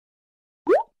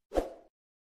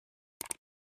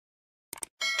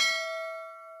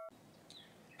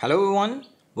Hello everyone,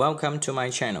 welcome to my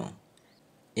channel.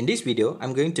 In this video,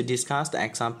 I'm going to discuss the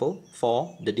example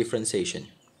for the differentiation.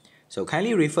 So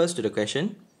kindly refers to the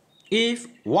question, if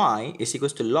y is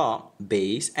equals to log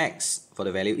base x for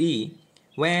the value e,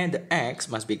 where the x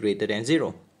must be greater than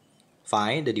 0.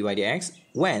 Find the dy dx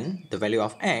when the value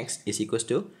of x is equals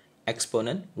to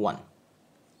exponent 1.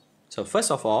 So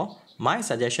first of all, my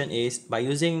suggestion is by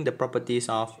using the properties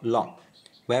of log,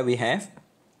 where we have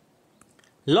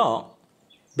log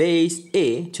base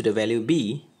a to the value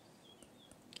b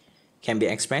can be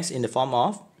expressed in the form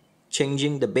of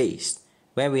changing the base,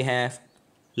 where we have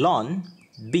ln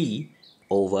b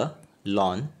over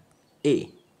ln a.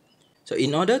 So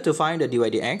in order to find the dy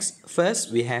dx,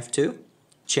 first we have to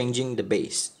changing the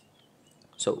base.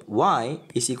 So y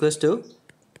is equals to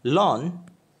ln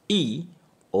e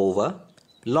over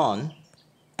ln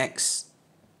x.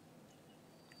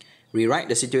 Rewrite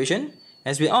the situation.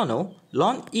 As we all know,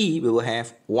 ln e we will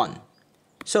have 1.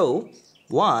 So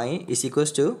y is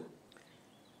equals to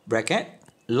bracket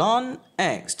ln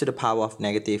x to the power of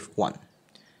negative 1.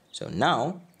 So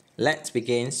now let's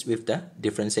begin with the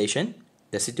differentiation,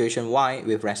 the situation y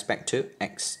with respect to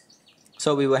x.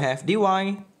 So we will have dy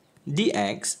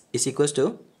dx is equals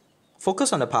to,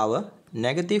 focus on the power,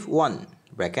 negative 1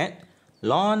 bracket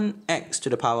ln x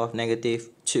to the power of negative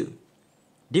 2.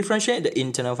 Differentiate the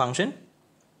internal function,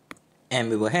 and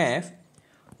we will have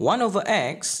 1 over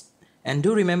x, and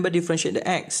do remember differentiate the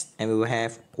x, and we will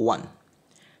have 1.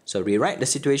 So rewrite the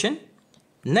situation,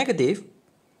 negative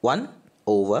 1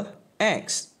 over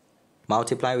x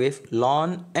multiply with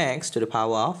ln x to the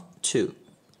power of 2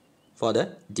 for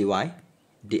the dy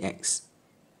dx.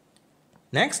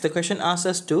 Next, the question asks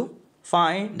us to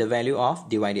find the value of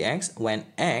dy dx when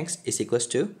x is equals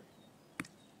to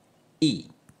e.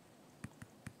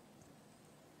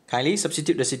 Kindly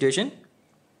substitute the situation.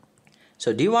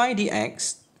 So dy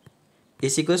dx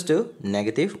is equals to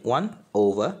negative 1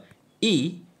 over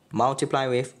e multiply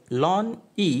with ln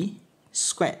e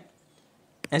squared.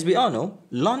 As we all know,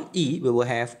 ln e we will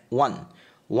have 1.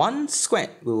 1 squared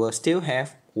we will still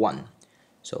have 1.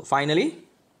 So finally,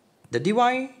 the dy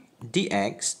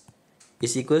dx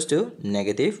is equals to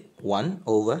negative 1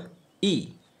 over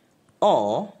e,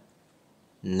 or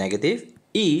negative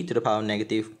e to the power of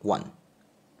negative 1.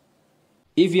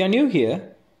 If you are new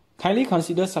here, kindly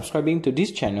consider subscribing to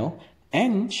this channel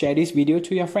and share this video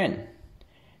to your friend.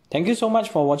 Thank you so much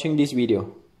for watching this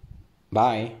video.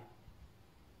 Bye.